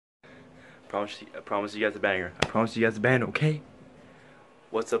I promise you guys a banger. I promise you guys a banger, okay?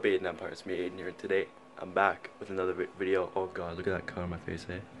 What's up, Aiden Empire? It's me, Aiden here. Today, I'm back with another video. Oh god, look at that color on my face,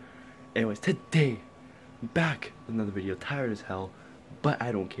 eh? Anyways, today, I'm back with another video. Tired as hell, but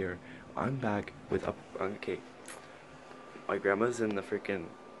I don't care. I'm back with a... Okay. My grandma's in the freaking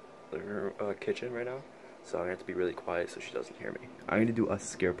kitchen right now, so I'm gonna have to be really quiet so she doesn't hear me. I'm gonna do a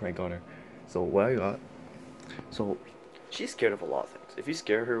scare prank on her. So what I got... So, she's scared of a lot of things. If you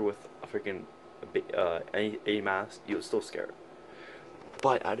scare her with a freaking a mask, you'll still scare her.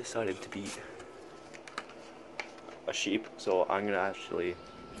 But I decided to be a sheep, so I'm gonna actually,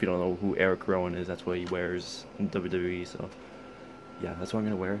 if you don't know who Eric Rowan is, that's what he wears in WWE, so yeah, that's what I'm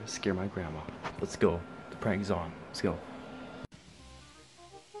gonna wear, scare my grandma. Let's go. The prank is on. Let's go.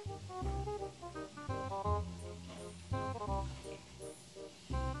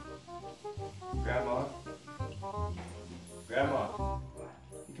 Grandma? Grandma?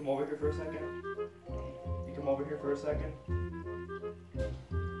 You come over here for a second? You come over here for a second?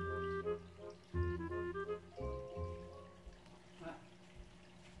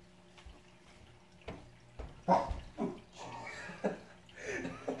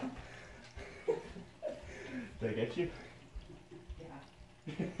 Did I get you?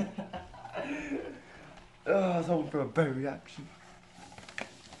 Yeah. Oh, I was hoping for a better reaction.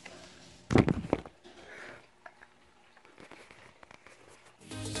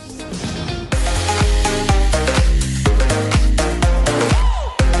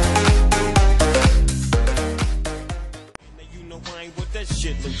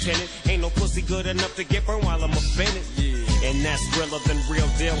 Shit, Lieutenant, ain't no pussy good enough to get burned while I'm offended. Yeah. And that's realer than real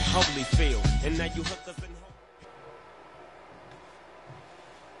deal, Holyfield. And now you hooked us in.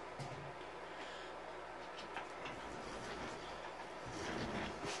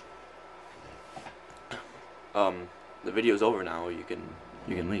 The video's over now. You can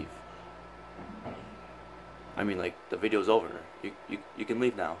leave. I mean, like, the video's over. You can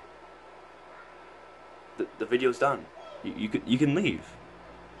leave now. The video's done. You can leave.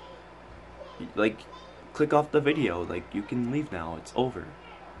 Like, click off the video. Like, you can leave now. It's over.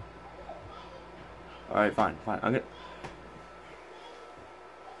 Alright, fine. I'm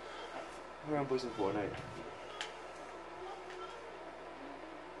gonna play some Fortnite.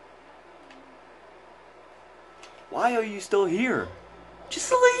 Why are you still here?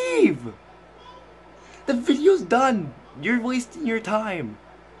 Just leave! The video's done! You're wasting your time.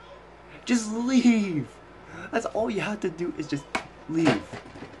 Just leave! That's all you have to do is just leave.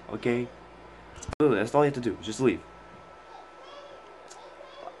 Okay? That's all you have to do. Just leave.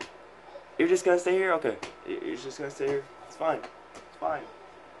 You're just gonna stay here? Okay. You're just gonna stay here? It's fine. It's fine.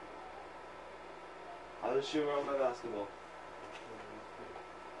 I'll just shoot around my basketball.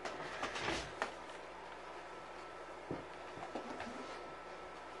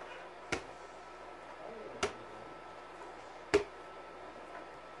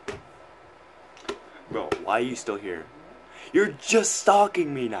 Bro, why are you still here? You're just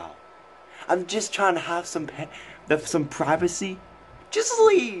stalking me now. I'm just trying to have some privacy. Just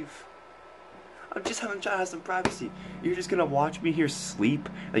leave. I'm trying to have some privacy. You're just gonna watch me here sleep.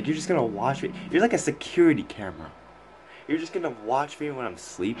 Like, you're just gonna watch me. You're like a security camera. You're just gonna watch me when I'm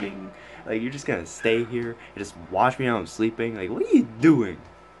sleeping. Like, you're just gonna stay here and just watch me when I'm sleeping. Like, what are you doing?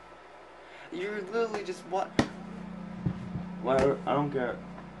 You're literally just whatever. I don't care.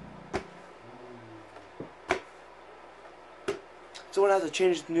 So when I have to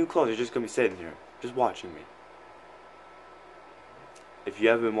change to new clothes, you're just gonna be sitting here, just watching me. If you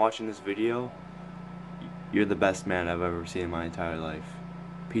haven't been watching this video, you're the best man I've ever seen in my entire life.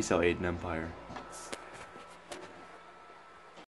 Peace out, Aiden Empire.